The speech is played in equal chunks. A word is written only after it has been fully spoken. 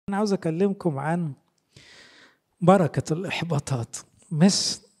أنا عاوز أكلمكم عن بركة الإحباطات،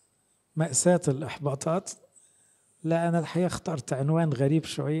 مش مأساة الإحباطات. لا، أنا الحقيقة اخترت عنوان غريب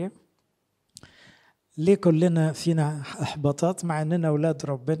شوية. ليه كلنا فينا إحباطات مع أننا أولاد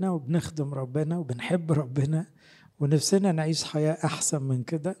ربنا وبنخدم ربنا وبنحب ربنا ونفسنا نعيش حياة أحسن من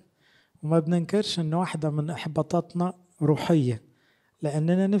كده، وما بننكرش أن واحدة من إحباطاتنا روحية،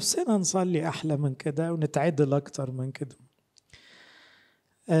 لأننا نفسنا نصلي أحلى من كده ونتعدل أكتر من كده.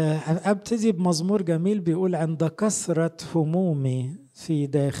 أبتدي بمزمور جميل بيقول: عند كثرة همومي في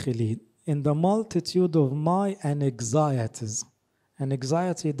داخلي in the multitude of my anxieties.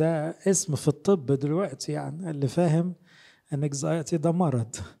 anxiety ده اسم في الطب دلوقتي، يعني اللي فاهم anxiety ده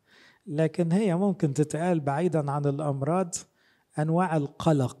مرض، لكن هي ممكن تتقال بعيدا عن الأمراض أنواع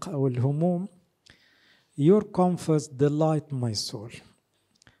القلق أو الهموم. Your comfort delight my soul.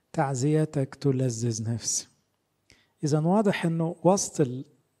 تعزيتك تلذذ نفسي. إذا واضح أنه وسط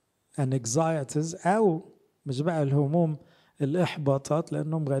anxieties أو مش بقى الهموم، الإحباطات،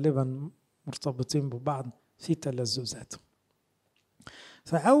 لأنهم غالبا مرتبطين ببعض، في تلذذات.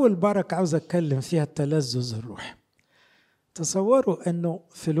 فأول بركة عاوز أتكلم فيها التلذذ الروحي. تصوروا أنه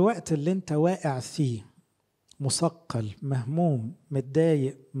في الوقت اللي أنت واقع فيه مثقل، مهموم،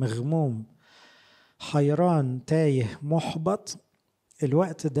 متضايق، مغموم، حيران، تايه، محبط،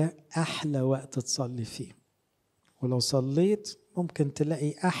 الوقت ده أحلى وقت تصلي فيه. ولو صليت ممكن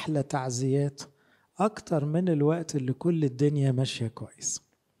تلاقي أحلى تعزيات أكتر من الوقت اللي كل الدنيا ماشية كويس.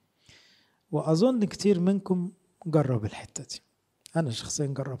 وأظن كتير منكم جرب الحتة دي، أنا شخصيا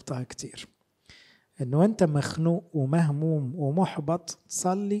جربتها كتير. إنه أنت مخنوق ومهموم ومحبط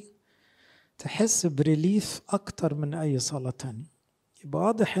تصلي تحس بريليف أكتر من أي صلاة تانية. يبقى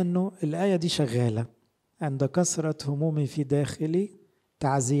واضح إنه الآية دي شغالة. عند كثرة همومي في داخلي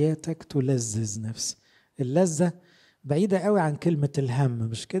تعزياتك تلذذ نفسي. اللذة بعيدة قوي عن كلمة الهم،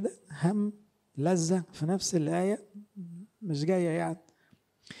 مش كده؟ هم لذة في نفس الآية مش جاية يعني.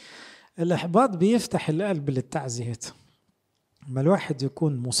 الإحباط بيفتح القلب للتعزيات. لما الواحد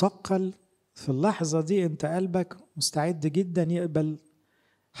يكون مثقل في اللحظة دي أنت قلبك مستعد جدا يقبل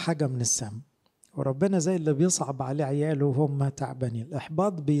حاجة من السماء، وربنا زي اللي بيصعب عليه عياله وهم تعبانين.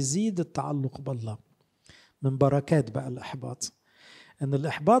 الإحباط بيزيد التعلق بالله. من بركات بقى الإحباط ان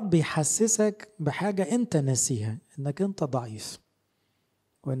الإحباط بيحسسك بحاجة انت ناسيها، انك انت ضعيف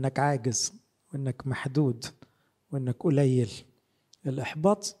وانك عاجز وانك محدود وانك قليل.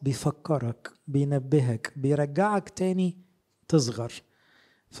 الإحباط بيفكرك، بينبهك، بيرجعك تاني تصغر.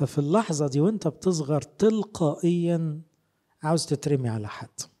 ففي اللحظة دي وانت بتصغر تلقائيا عاوز تترمي على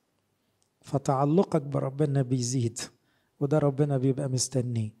حد، فتعلقك بربنا بيزيد، وده ربنا بيبقى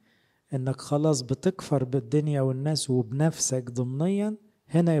مستنيه، انك خلاص بتكفر بالدنيا والناس وبنفسك ضمنيا.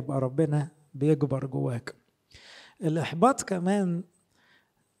 هنا يبقى ربنا بيكبر جواك. الإحباط كمان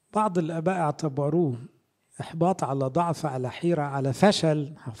بعض الآباء اعتبروه إحباط على ضعف، على حيرة، على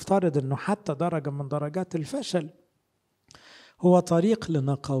فشل. هفترض أنه حتى درجة من درجات الفشل هو طريق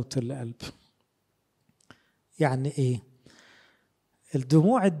لنقاوة القلب. يعني إيه؟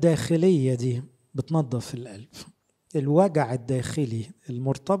 الدموع الداخلية دي بتنظف القلب. الوجع الداخلي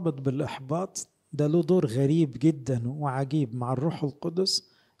المرتبط بالإحباط ده له دور غريب جدا وعجيب مع الروح القدس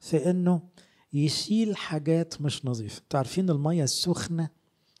في أنه يشيل حاجات مش نظيفة. تعرفين المية السخنة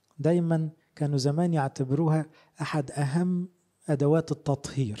دايما كانوا زمان يعتبروها أحد أهم أدوات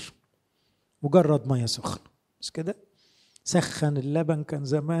التطهير. مجرد مية سخنة، مش كده؟ سخن اللبن كان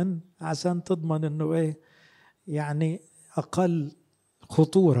زمان عشان تضمن أنه إيه يعني أقل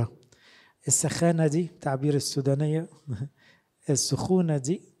خطورة. السخانة دي تعبير السودانية السخونة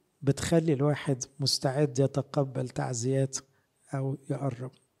دي بتخلي الواحد مستعد يتقبل تعزيات أو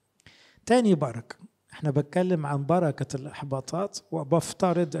يقرب. تاني بركة، احنا بتكلم عن بركة الإحباطات،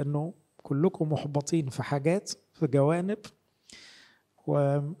 وبفترض أنه كلكم محبطين في حاجات، في جوانب،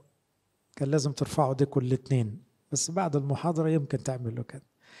 وكان لازم ترفعوا دي كل اتنين، بس بعد المحاضرة يمكن تعملوا كده.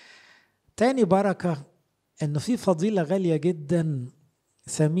 تاني بركة أنه في فضيلة غالية جدا،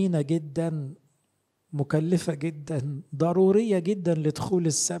 ثمينة جدا، مكلفة جدا، ضرورية جدا لدخول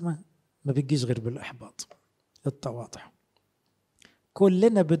السماء، ما بتجيش غير بالإحباط. التواضع.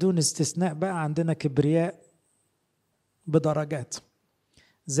 كلنا بدون استثناء بقى عندنا كبرياء بدرجات،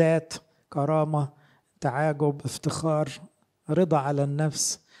 ذات، كرامة، تعاجب، افتخار، رضا على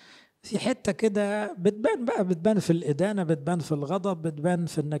النفس. في حتة كده بتبان بقى، بتبان في الإدانة، بتبان في الغضب، بتبان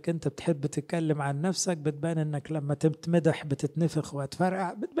في انك انت بتحب تتكلم عن نفسك، بتبان انك لما تتمدح بتتنفخ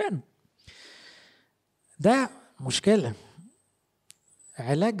وتفرقع، بتبان. ده مشكلة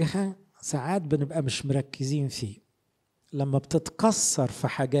علاجها ساعات بنبقى مش مركزين فيه. لما بتتكسر في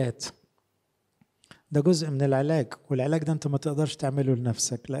حاجات ده جزء من العلاج، والعلاج ده انت ما تقدرش تعمله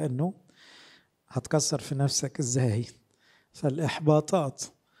لنفسك، لانه هتكسر في نفسك ازاي؟ فالإحباطات،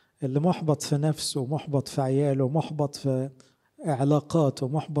 اللي محبط في نفسه ومحبط في عياله ومحبط في علاقاته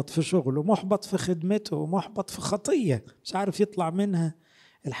ومحبط في شغله ومحبط في خدمته ومحبط في خطية مش عارف يطلع منها،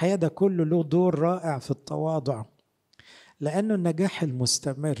 الحقيقة ده كله له دور رائع في التواضع، لأنه النجاح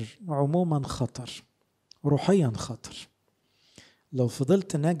المستمر عموما خطر، روحيا خطر. لو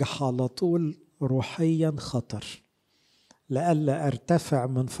فضلت ناجح على طول روحيا خطر، لألا أرتفع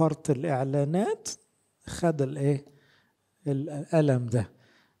من فرط الإعلانات. خد الألم ده،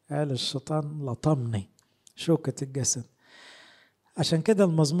 قال الشيطان لطمني شوكة الجسد. عشان كده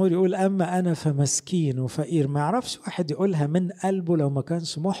المزمور يقول أما أنا فمسكين وفقير. ما يعرفش واحد يقولها من قلبه لو ما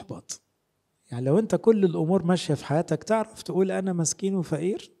كانش محبط. يعني لو أنت كل الأمور ماشية في حياتك تعرف تقول أنا مسكين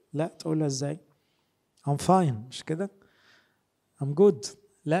وفقير؟ لا، تقولها إزاي؟ I'm fine، مش كده؟ I'm good.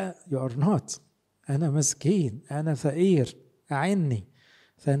 لا، you are not. أنا مسكين، أنا فقير، أعني.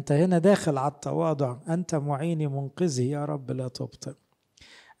 فأنت هنا داخل على التواضع، أنت معيني منقذي يا رب لا تبطئ.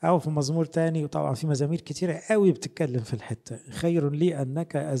 أو في مزمور تاني، وطبعا في مزامير كتيرة قوي بتتكلم في الحتة، خير لي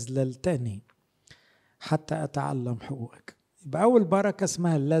أنك أذللتني حتى أتعلم حقوقك. يبقى أول بركة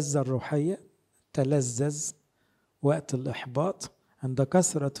اسمها اللذة الروحية، تلذذ وقت الإحباط، عند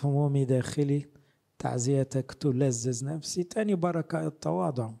كثرة همومي داخلي تعزيتك تلذذ نفسي. تاني بركة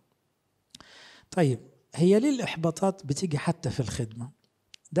التواضع. طيب هي ليه الإحباطات بتيجي حتى في الخدمة؟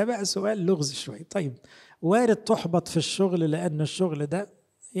 ده بقى سؤال لغز شوي. طيب وارد تحبط في الشغل لأن الشغل ده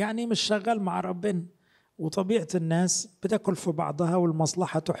يعني مش شغال مع ربنا، وطبيعة الناس بتاكل في بعضها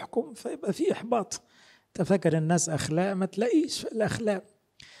والمصلحة تحكم، فيبقى في إحباط. تفكر الناس أخلاق، ما تلاقيش في الأخلاق.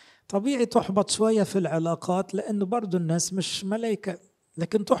 طبيعي تحبط شوية في العلاقات لأن برضو الناس مش ملايكة.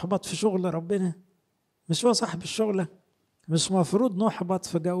 لكن تحبط في شغل ربنا، مش هو صاحب الشغلة؟ مش مفروض نحبط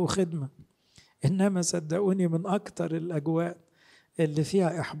في جو خدمة. إنما صدقوني من أكتر الأجواء اللي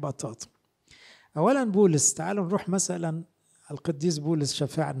فيها إحباطات. أولا بولس، تعالوا نروح مثلا القديس بولس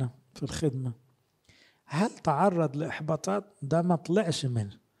شفعنا في الخدمة. هل تعرض لإحباطات؟ ده ما طلعش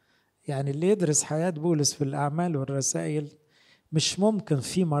منه. يعني اللي يدرس حياة بولس في الأعمال والرسائل مش ممكن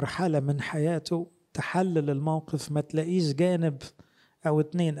في مرحلة من حياته تحلل الموقف ما تلاقيش جانب أو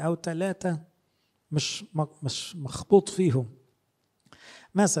 2 أو 3 مش مخبوط فيهم.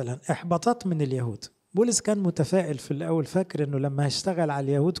 مثلا إحباطات من اليهود. بولس كان متفائل في الأول، فاكر أنه لما هيشتغل على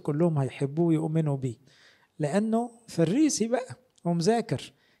اليهود كلهم هيحبوه ويؤمنوا بيه، لأنه فريسي بقى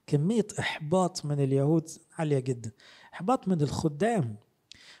ومذاكر. كمية إحباط من اليهود عالية جدا. إحباط من الخدام.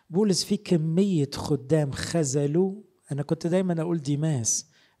 بولس فيه كمية خدام خذلوا. أنا كنت دايما أقول ديماس،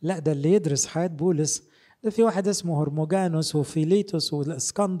 لا ده اللي يدرس حياة بولس ده في واحد اسمه هرموجانوس وفيليتوس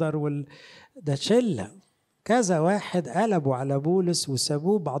والاسكندر ده شلة كذا واحد قلبوا على بولس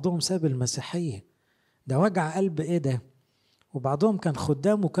وسابوه، بعضهم ساب المسيحية. ده وجع قلب ايه ده. وبعضهم كان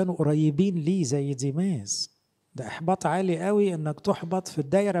خدام وكانوا قريبين ليه زي ديماس. ده احباط عالي قوي انك تحبط في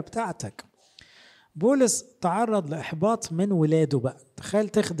الدايرة بتاعتك. بولس تعرض لإحباط من ولاده بقى. تخيل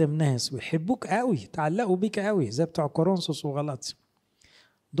تخدم ناس ويحبوك قوي، تعلقوا بيك قوي زي بتوع كورنثوس وغلاطي.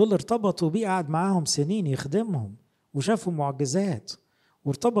 دول ارتبطوا بيه، قعد معاهم سنين يخدمهم وشافوا معجزات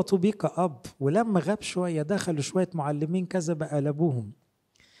وارتبطوا بيه كأب. ولما غاب شوية دخلوا شوية معلمين كذا بقى قلبوهم،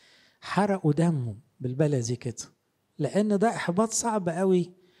 حرقوا دمه بالبلدي كده. لأن ده إحباط صعب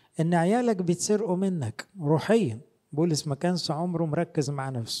قوي إن عيالك بيتسرقوا منك روحيا. بولس ما كانش عمره مركز مع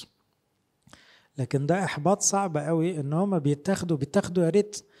نفسه، لكن ده إحباط صعب قوي إن هما بيتاخدوا يا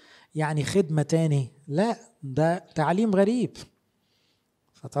ريت يعني خدمة تاني، لا ده تعليم غريب.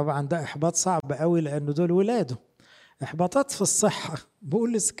 فطبعا ده إحباط صعب قوي لأنه دول ولاده. إحباطات في الصحة.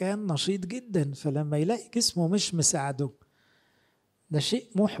 بولس كان نشيط جدا، فلما يلاقي جسمه مش مساعده ده شيء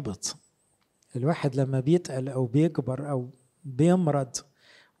محبط. الواحد لما بيتقل أو بيكبر أو بيمرض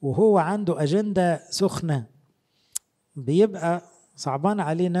وهو عنده أجندة سخنة بيبقى صعبان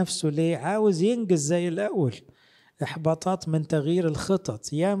عليه نفسه. ليه؟ عاوز ينجز زي الأول. إحباطات من تغيير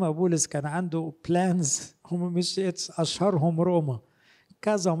الخطط. ياما بولس كان عنده بلانز، هم مش أشهرهم روما.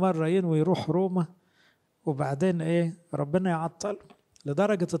 كذا مرة ينوي يروح روما وبعدين ربنا يعطل،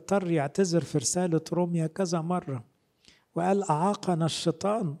 لدرجة اضطر يعتذر في رسالة روميا كذا مرة وقال أعاقنا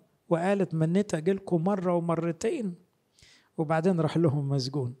الشيطان وقالت منيت أجيلكم مرة ومرتين، وبعدين راح لهم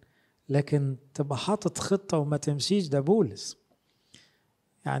مسجون. لكن تبقى حاطط خطة وما تمشيش، ده بولس.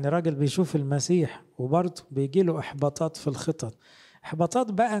 يعني راجل بيشوف المسيح وبرضه بيجيله إحباطات في الخطط.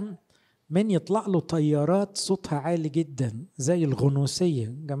 إحباطات بقى من يطلع له طيارات صوتها عالي جدا زي الغنوصية،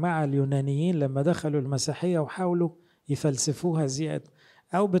 جماعة اليونانيين لما دخلوا المسيحية وحاولوا يفلسفوها زيادة،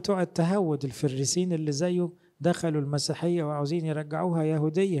 أو بتوع التهود الفريسين اللي زيه دخلوا المسيحية وعاوزين يرجعوها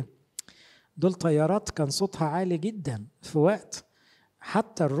يهودية. دول طيارات كان صوتها عالي جدا في وقت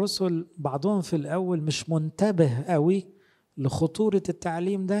حتى الرسل بعضهم في الأول مش منتبه قوي لخطورة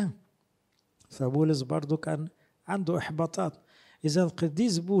التعليم ده. فبولس برضو كان عنده إحباطات. إذا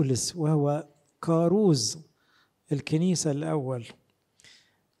القديس بولس وهو كاروز الكنيسة الأول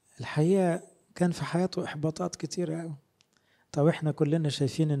الحقيقة كان في حياته إحباطات كتيرة قوي. طب إحنا كلنا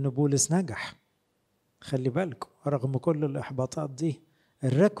شايفين إن بولس نجح، خلي بالكم رغم كل الإحباطات دي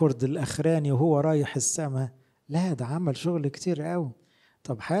الريكورد الأخراني وهو رايح السماء، لا ده عمل شغل كتير قوي.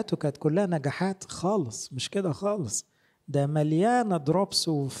 طب حياته كانت كلها نجاحات؟ خالص مش كده خالص، ده مليانة دروبس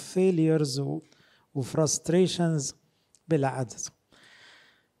وفيليرز وفرستريشنز بلا عدد.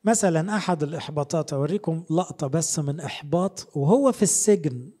 مثلا أحد الإحباطات، أوريكم لقطة بس من إحباط وهو في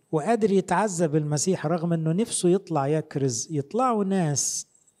السجن وقادر يتعذب المسيح رغم أنه نفسه يطلع يكرز. يطلعوا ناس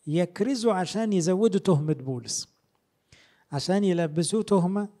يكرزوا عشان يزودوا تهمة بولس، عشان يلبسوه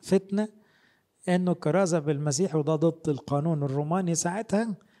تهمة فتنة أنه كرازة بالمسيح وده ضد القانون الروماني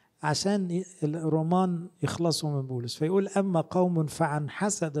ساعتها، عشان الرومان يخلصوا من بولس. فيقول أما قوم فعن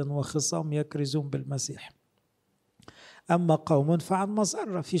حسد وخصام يكرزون بالمسيح، أما قوم فعن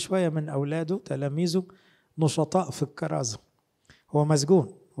مسرة. في شوية من أولاده تلاميذه نشطاء في الكرازة، هو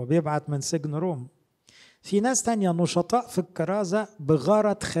مسجون وبيبعت من سجن روم. في ناس تانية نشطاء في الكرازة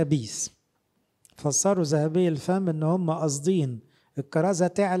بغرض خبيث، فسروا ذهبي الفم ان هم قاصدين الكرازة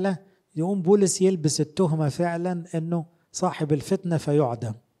تعلى، يقوم بولس يلبس التهمة فعلا انه صاحب الفتنة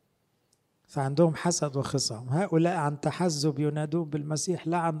فيعدم. فعندهم حسد وخصام. هؤلاء عن تحزب ينادون بالمسيح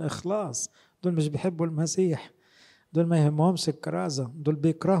لا عن إخلاص. دول مش بيحبوا المسيح، دول ما يهمهمش الكرازة، دول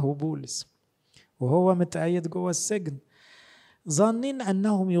بيكرهوا بولس وهو متأيد جوه السجن، ظانين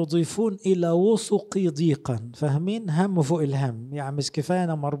أنهم يضيفون إلى وثقي ضيقا. فاهمين؟ هم فوق الهم، يعني مش كفاية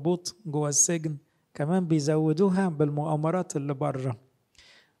أنا مربوط جوه السجن، كمان بيزودوها بالمؤامرات اللي بره.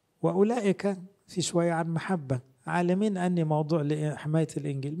 وأولئك في شوية عن محبة عالمين أني موضوع لحماية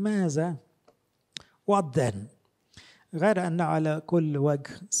الإنجيل. ماذا؟ وضعا غير أن على كل وجه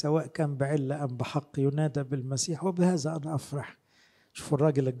سواء كان بعلة أم بحق ينادى بالمسيح وبهذا أنا أفرح. شوفوا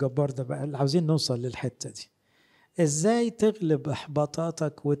الراجل الجبار ده بقى اللي عاوزين نوصل للحتة دي. إزاي تغلب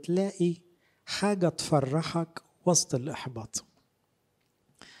إحباطاتك وتلاقي حاجة تفرحك وسط الإحباط؟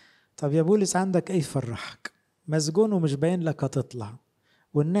 طب يا بولس عندك إيه يفرحك؟ مسجون ومش باين لك هتطلع،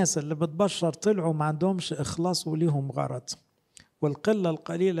 والناس اللي بتبشر طلعوا ما عندهمش إخلاص وليهم غرض، والقلة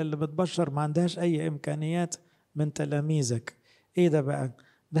القليلة اللي بتبشر ما عندهاش أي إمكانيات من تلاميذك. إيه ده بقى؟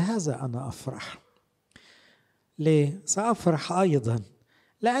 بهذا أنا أفرح. ليه؟ سأفرح أيضا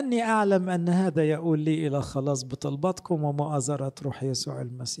لأني أعلم أن هذا يقول لي إلى خلاص بطلباتكم ومؤازرة روح يسوع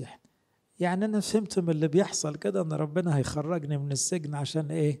المسيح. يعني أنا فهمت من اللي بيحصل كده أن ربنا هيخرجني من السجن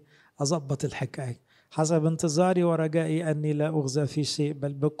عشان إيه؟ أضبط الحكاية حسب انتظاري ورجائي أني لا أغزى في شيء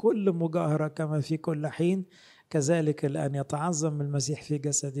بل بكل مجاهرة كما في كل حين كذلك الآن يتعظم المسيح في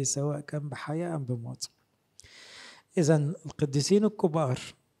جسدي سواء كان بحياة أم بموت. إذا القديسين الكبار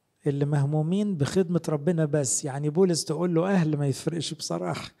اللي مهمومين بخدمة ربنا بس، يعني بولس تقول له أهل ما يفرقش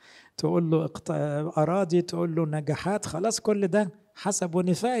بصراحة، تقول له أراضي، تقول له نجاحات، خلاص كل ده حسب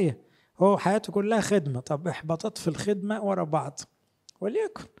ونفاية، هو حياته كلها خدمة. طب إحباطات في الخدمة ورا بعض،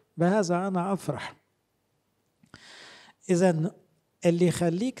 وليكن بهذا أنا أفرح. إذا اللي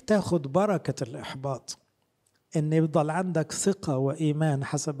يخليك تاخد بركة الإحباط إن يفضل عندك ثقة وإيمان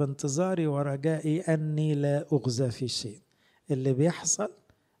حسب انتظاري ورجائي أني لا أغزى في شيء. اللي بيحصل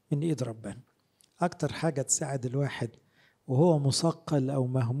من إيد ربنا. أكتر حاجة تساعد الواحد وهو مثقل أو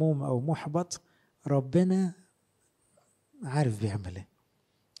مهموم أو محبط، ربنا عارف بيعمل إيه،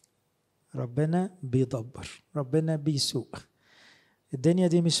 ربنا بيدبر، ربنا بيسوق. الدنيا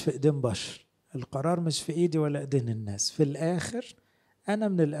دي مش في إيدين بشر، القرار مش في إيدي ولا إيدين الناس. في الآخر أنا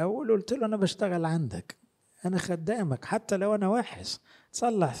من الأول قلت له أنا بشتغل عندك، أنا خدامك، حتى لو أنا وحش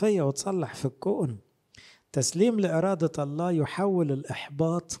تصلح فيا وتصلح في الكون. تسليم لإرادة الله يحول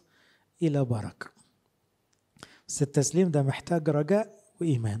الإحباط إلى بركة. بس التسليم ده محتاج رجاء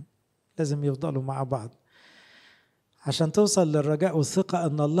وإيمان، لازم يفضلوا مع بعض عشان توصل للرجاء والثقة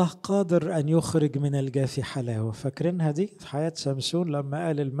أن الله قادر أن يخرج من الجافي حلاوة. فاكرينها دي في حياة شمشون لما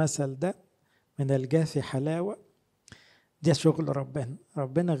قال المثل ده، من الجافي حلاوة. ده شغل ربنا،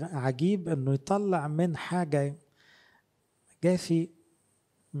 ربنا عجيب أنه يطلع من حاجة جافي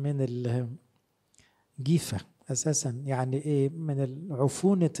من الجيفة أساسا. يعني إيه؟ من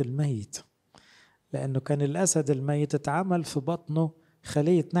عفونة الميت، لأنه كان الأسد الميت اتعمل في بطنه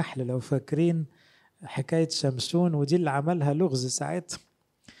خلية نحل، لو فاكرين حكاية شمشون، ودي اللي عملها لغز ساعتها.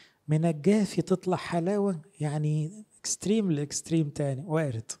 من الجافي تطلع حلاوة، يعني اكستريم لاكستريم تاني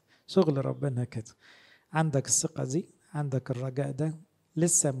وارد. شغل ربنا كده. عندك الثقة دي، عندك الرجاء ده،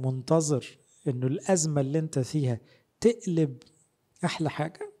 لسه منتظر إنه الأزمة اللي أنت فيها تقلب أحلى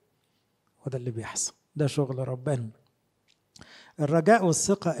حاجة، وده اللي بيحصل، ده شغل ربنا. الرجاء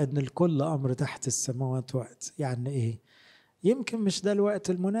والثقة إن الكل أمر تحت السماوات وقت. يعني إيه؟ يمكن مش ده الوقت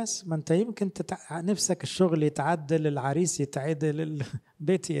المناسب، ما أنت يمكن نفسك الشغل يتعدل، العريس يتعدل،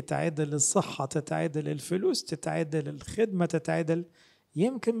 البيت يتعدل، الصحة تتعدل، الفلوس تتعدل، الخدمة تتعدل.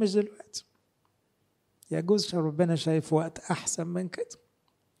 يمكن مش دلوقتي، يجوز ربنا شايف وقت أحسن من كده.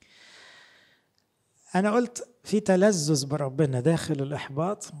 أنا قلت في تلذذ بربنا داخل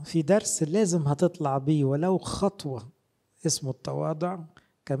الإحباط، في درس لازم هتطلع بيه ولو خطوة اسمه التواضع.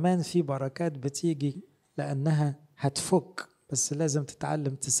 كمان في بركات بتيجي لأنها هتفك، بس لازم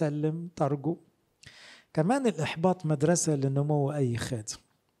تتعلم تسلم ترجو. كمان الإحباط مدرسة لنمو أي خادم.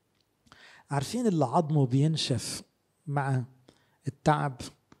 عارفين اللي عظمه بينشف مع التعب،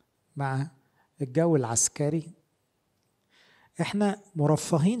 مع الجو العسكري؟ احنا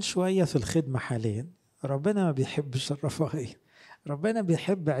مرفهين شوية في الخدمة حاليا، ربنا ما بيحبش الرفاهية. ربنا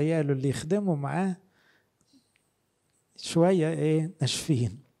بيحب عياله اللي يخدموا معاه شوية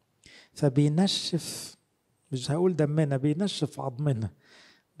ناشفين، فبينشف، مش هقول دمنا، بينشف عظمنا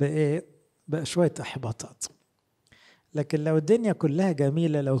بقى شوية إحباطات. لكن لو الدنيا كلها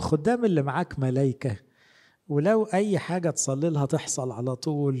جميلة، لو الخدام اللي معاك ملايكة، ولو أي حاجة تصلي لها تحصل على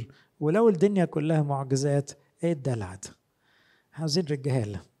طول، ولو الدنيا كلها معجزات، ايه الدلع ده؟ عاوزين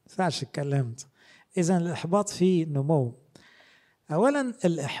رجالة، ما ينفعش الكلام ده. إذا الإحباط فيه نمو. أولا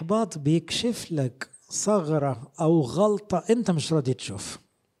الإحباط بيكشف لك ثغرة أو غلطة أنت مش راضي تشوف.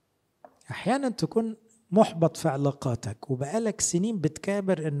 أحيانا تكون محبط في علاقاتك وبقالك سنين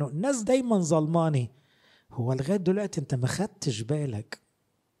بتكابر إنه الناس دايما ظلماني، هو لغاية دلوقتي أنت ما خدتش بالك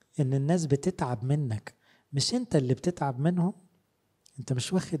إن الناس بتتعب منك، مش أنت اللي بتتعب منهم. أنت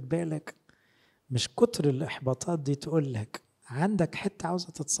مش واخد بالك. مش كتر الإحباطات دي تقول لك عندك حتة عاوزة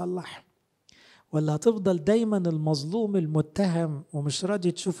تتصلح، ولا هتفضل دايما المظلوم المتهم ومش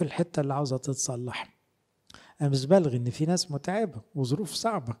راضي تشوف الحتة اللي عاوزة تتصلح؟ أنا مش بلغي إن في ناس متعبة وظروف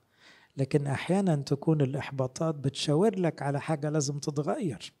صعبة، لكن أحيانا تكون الإحباطات بتشاور لك على حاجة لازم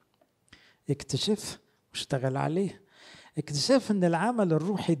تتغير. اكتشف واشتغل عليه. اكتشف إن العمل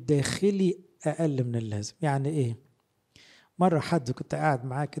الروحي الداخلي أقل من اللازم. يعني إيه؟ مرة حد كنت قاعد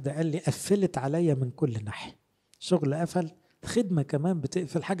معاه كده قال لي قفلت عليا من كل ناحية، شغل قفل، خدمة كمان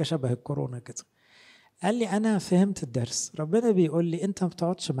بتقفل، حاجة شبه الكورونا كده. قال لي أنا فهمت الدرس، ربنا بيقول لي أنت ما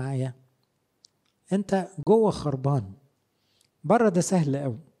بتقعدش معايا، أنت جوه خربان. بره ده سهل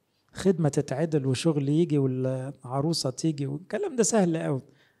قوي، خدمة تتعدل وشغل يجي والعروسة تيجي والكلام ده سهل قوي.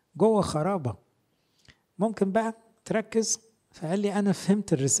 جوه خرابة، ممكن بقى تركز. فقال لي أنا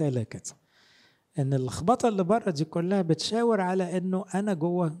فهمت الرسالة كده، إن اللخبطة اللي بره دي كلها بتشاور على إنه أنا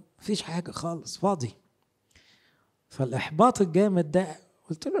جوه مفيش حاجة خالص، فاضي. فالإحباط الجامد ده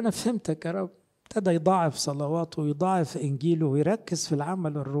قلت له أنا فهمتك يا رب. ابتدى يضاعف صلواته ويضاعف إنجيله ويركز في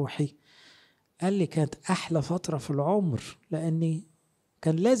العمل الروحي. قال لي كانت أحلى فترة في العمر، لأني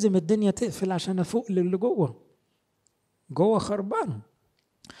كان لازم الدنيا تقفل عشان أفوق للي جوه خربان.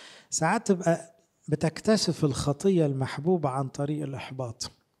 ساعات تبقى بتكتشف الخطية المحبوبة عن طريق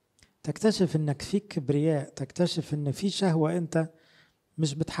الإحباط، تكتشف إنك فيك كبرياء، تكتشف إن في شهوة أنت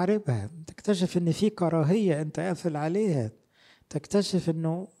مش بتحاربها، تكتشف إن في كراهية أنت قافل عليها، تكتشف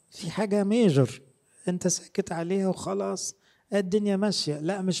إنه في حاجة ميجر أنت ساكت عليها وخلاص الدنيا ماشية.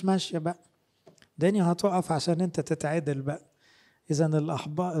 لا مش ماشية بقى، الدنيا هتقف عشان أنت تتعدل بقى. إذا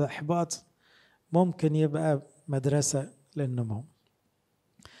الإحباط ممكن يبقى مدرسة للنمو.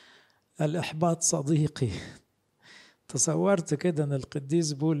 الإحباط صديقي. تصورت كده أن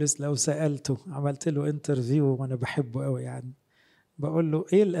القديس بولس لو سألته، عملت له انترفيو وأنا بحبه قوي يعني، بقول له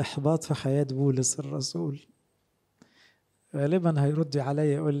إيه الإحباط في حياة بولس الرسول؟ غالبا هيرد عليا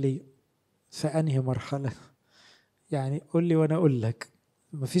يقول لي في أنهي مرحلة؟ يعني قول لي وأنا أقول لك.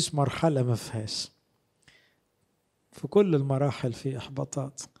 مفيش مرحلة ما فيهاش، في كل المراحل في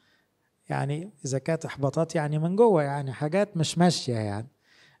إحباطات. يعني إذا كانت إحباطات يعني من جوه، يعني حاجات مش ماشية يعني،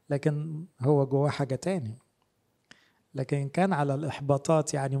 لكن هو جواه حاجة تاني. لكن كان على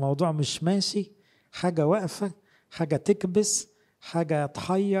الإحباطات يعني موضوع مش ماشي، حاجة واقفة، حاجة تكبس، حاجة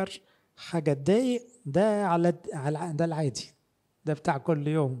تحير، حاجة تضايق. ده ده العادي، ده بتاع كل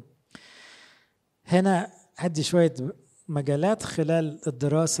يوم. هنا هدي شوية مجالات خلال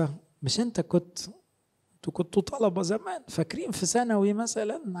الدراسة. مش انت كنتوا طلبة زمان، فاكرين في ثانوي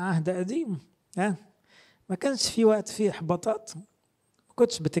مثلا، عهد قديم، ها؟ ما كانش في وقت فيه إحباطات، ما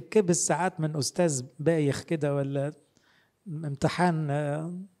كنتش بتتكبس ساعات من أستاذ بايخ كده، ولا امتحان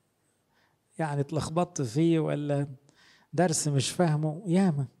يعني اتلخبطت فيه، ولا درس مش فاهمه.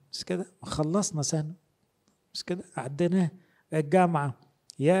 ياما مش كده، خلصنا سنة مش كده، عديناه. الجامعة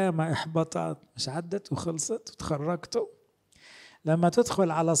يا ما إحباطات مش عدت وخلصت وتخرجتوا. لما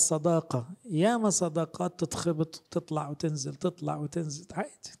تدخل على الصداقة يا ما صداقات تتخبط وتطلع وتنزل تطلع وتنزل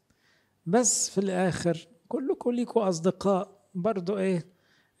عادي، بس في الآخر كلكم ليكوا أصدقاء برضو إيه،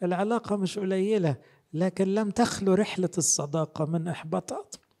 العلاقة مش قليلة، لكن لم تخلو رحلة الصداقة من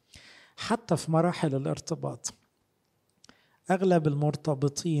إحباطات. حتى في مراحل الارتباط أغلب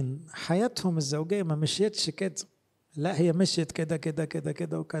المرتبطين حياتهم الزوجية ما مشيتش كده، لا هي مشيت كده كده كده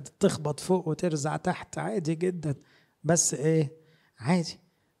كده، وكانت تخبط فوق وترزع تحت عادي جدا، بس إيه عادي.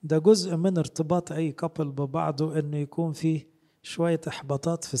 ده جزء من ارتباط أي كابل ببعضه، إنه يكون فيه شوية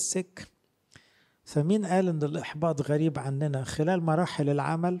إحباطات في السكة. فمين قال إن الإحباط غريب عننا؟ خلال مراحل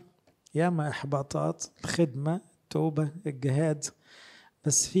العمل ياما إحباطات، الخدمة، التوبة، الجهاد،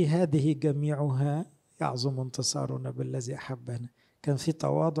 بس في هذه جميعها يعظم انتصارنا بالذي أحبنا. كان في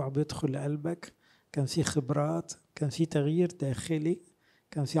تواضع بيدخل قلبك، كان في خبرات، كان في تغيير داخلي،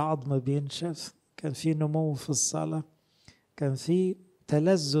 كان في عظم بينشف، كان في نمو في الصلاة، كان في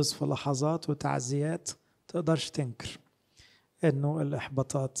تلذذ في لحظات وتعزيات. تقدرش تنكر إنه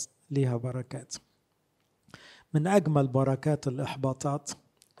الإحباطات ليها بركات. من أجمل بركات الإحباطات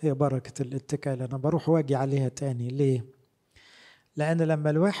هي بركة الاتكال. أنا بروح واجي عليها تاني ليه؟ لأن لما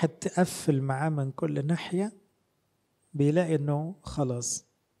الواحد تقفل معاه من كل ناحية بيلاقي إنه خلاص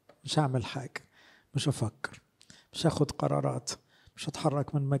مش هعمل حاجة، مش هفكر، مش هاخد قرارات، مش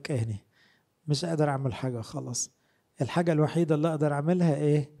هتحرك من مكاني، مش قادر أعمل حاجة خلاص. الحاجة الوحيدة اللي أقدر أعملها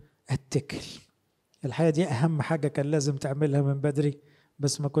إيه؟ أتكل. الحاجة دي أهم حاجة كان لازم تعملها من بدري،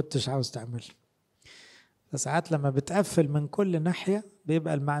 بس ما كنتش عاوز تعملها. فساعات لما بتقفل من كل ناحية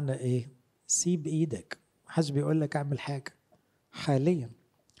بيبقى المعنى إيه؟ سيب إيدك. محدش بيقول لك أعمل حاجة حاليا،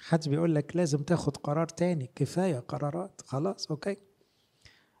 محدش بيقول لك لازم تاخد قرار تاني، كفاية قرارات خلاص. أوكي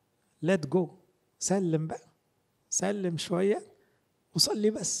let go، سلم بقى، سلم شوية وصلي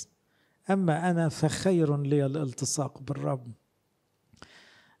بس. أما أنا فخير لي الالتصاق بالرب.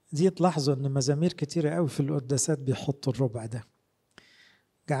 دي تلاحظوا أن مزامير كتيرة قوي في القداسات بيحطوا الربع ده،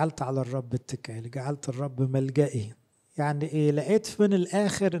 جعلت على الرب اتكالي، جعلت الرب ملجئي. يعني ايه؟ لقيت من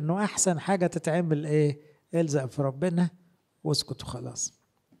الاخر انه احسن حاجة تتعمل ايه؟ الزق في ربنا واسكت وخلاص.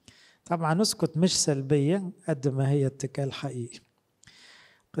 طبعا اسكت مش سلبية قد ما هي اتكال حقيقي.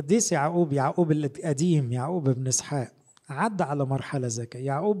 قديس يعقوب، يعقوب القديم، يعقوب ابن اسحاق، عدى على مرحلة زي كده.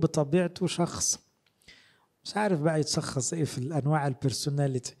 يعقوب بطبيعته شخص مش عارف بقى يتشخص ايه في الانواع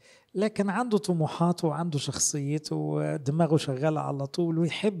البيرسوناليتي، لكن عنده طموحاته وعنده شخصيته ودماغه شغالة على طول،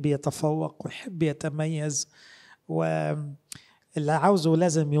 ويحب يتفوق ويحب يتميز، واللي عاوزه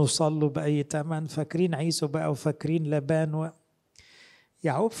لازم يوصل له بأي تمن. فاكرين عيسو بقى وفاكرين لبان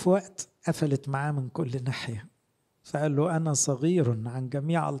يعقوب في وقت قفلت معاه من كل ناحية، فقال له أنا صغير عن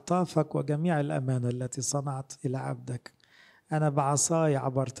جميع ألطافك وجميع الأمانة التي صنعت إلى عبدك. أنا بعصاي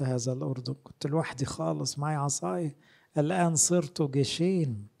عبرت هذا الأردن، كنت لوحدي خالص معي عصاي، الآن صرت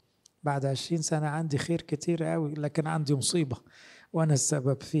جيشين. بعد 20 سنة عندي خير كتير قوي، لكن عندي مصيبة وأنا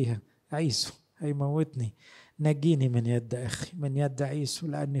السبب فيها، عيسو هيموتني، نجيني من يد أخي، من يد عيسو،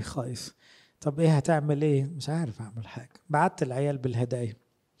 لأني خايف. طب إيه هتعمل إيه؟ مش عارف أعمل حاجة. بعت العيال بالهدايا،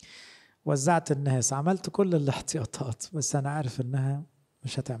 وزعت الناس، عملت كل الاحتياطات، بس أنا عارف إنها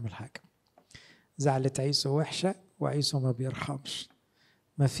مش هتعمل حاجة. زعلت عيسو وحشة، وعيسو ما بيرحمش.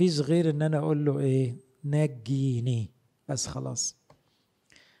 ما فيش غير إن أنا أقول له إيه؟ نجيني بس خلاص،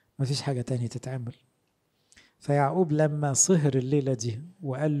 ما فيش حاجة تانية تتعمل. فيعقوب لما سهر الليلة دي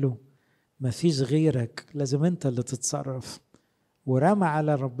وقال له ما فيش غيرك، لازم أنت اللي تتصرف، ورمى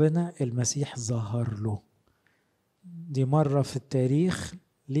على ربنا، المسيح ظهر له. دي مرة في التاريخ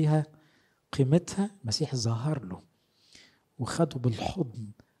ليها قيمتها، المسيح ظهر له وخده بالحضن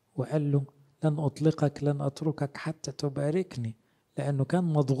وقال له لن أطلقك، لن أتركك حتى تباركني. لأنه كان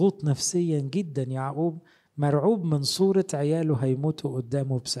مضغوط نفسيا جدا يعقوب، مرعوب من صورة عياله هيموتوا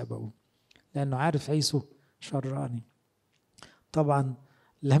قدامه بسببه، لأنه عارف عيسو شراني. طبعا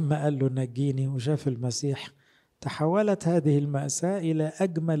لما قال له نجيني وشاف المسيح، تحولت هذه المأساة إلى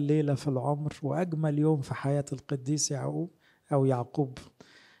أجمل ليلة في العمر وأجمل يوم في حياة القديس يعقوب، أو يعقوب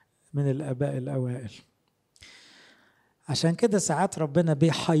من الآباء الأوائل. عشان كده ساعات ربنا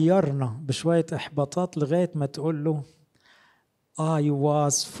بيحيرنا بشوية إحباطات لغاية ما تقول له I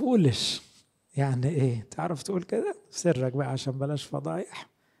was foolish. يعني إيه؟ تعرف تقول كده في سرك بقى عشان بلاش فضايح.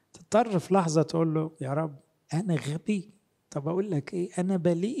 تضطر في لحظة تقول له يا رب أنا غبي، طب أقول لك إيه؟ أنا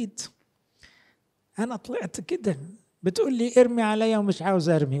بليد، أنا طلعت كده، بتقول لي ارمي عليا ومش عاوز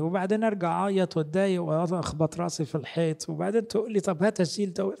ارمي، وبعدين ارجع اعيط واتضايق واخبط راسي في الحيط، وبعدين تقول لي طب هات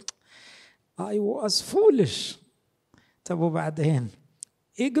اشيل I was foolish. طب وبعدين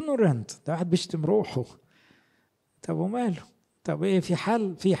ignorant، ده واحد بيشتم روحه. طب وماله؟ طب ايه في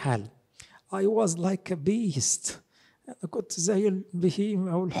حل؟ في حل. I was like a beast. أنا كنت زي البهيم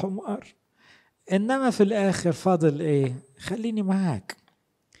أو الحمار. إنما في الآخر فاضل إيه؟ خليني معاك.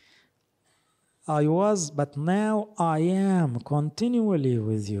 I was but now I am continually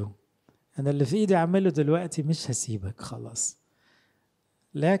with you. أنا اللي في إيدي أعمله دلوقتي مش هسيبك خلاص.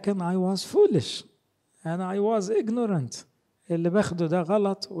 لكن I was foolish. أنا I was ignorant. اللي باخده ده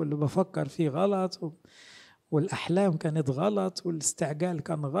غلط، واللي بفكر فيه غلط، والأحلام كانت غلط، والاستعجال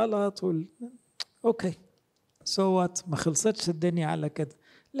كان غلط، أوكي. So what؟ ما خلصتش الدنيا على كده.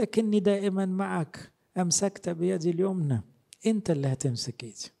 لكني دائما معك، أمسكت بيدي اليمنى. أنت اللي هتمسك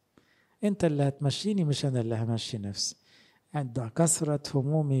إيدي، أنت اللي هتمشيني، مش أنا اللي همشي نفسي. عند كثرة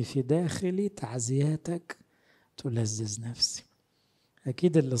همومي في داخلي تعزياتك تلذذ نفسي.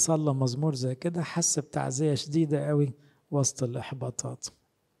 أكيد اللي صلى مزمور زي كده حس بتعزية شديدة قوي وسط الإحباطات.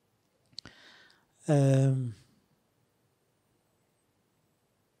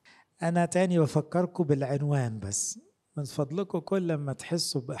 أنا تاني بفكركم بالعنوان بس، من فضلكم كل ما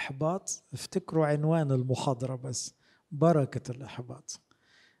تحسوا بإحباط افتكروا عنوان المحاضرة بس: بركة الإحباط.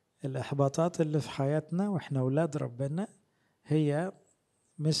 الإحباطات اللي في حياتنا وإحنا أولاد ربنا هي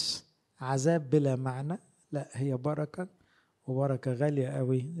مش عذاب بلا معنى، لا هي بركة، وبركة غالية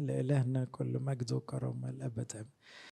قوي لإلهنا كل مجد وكرم الأبد.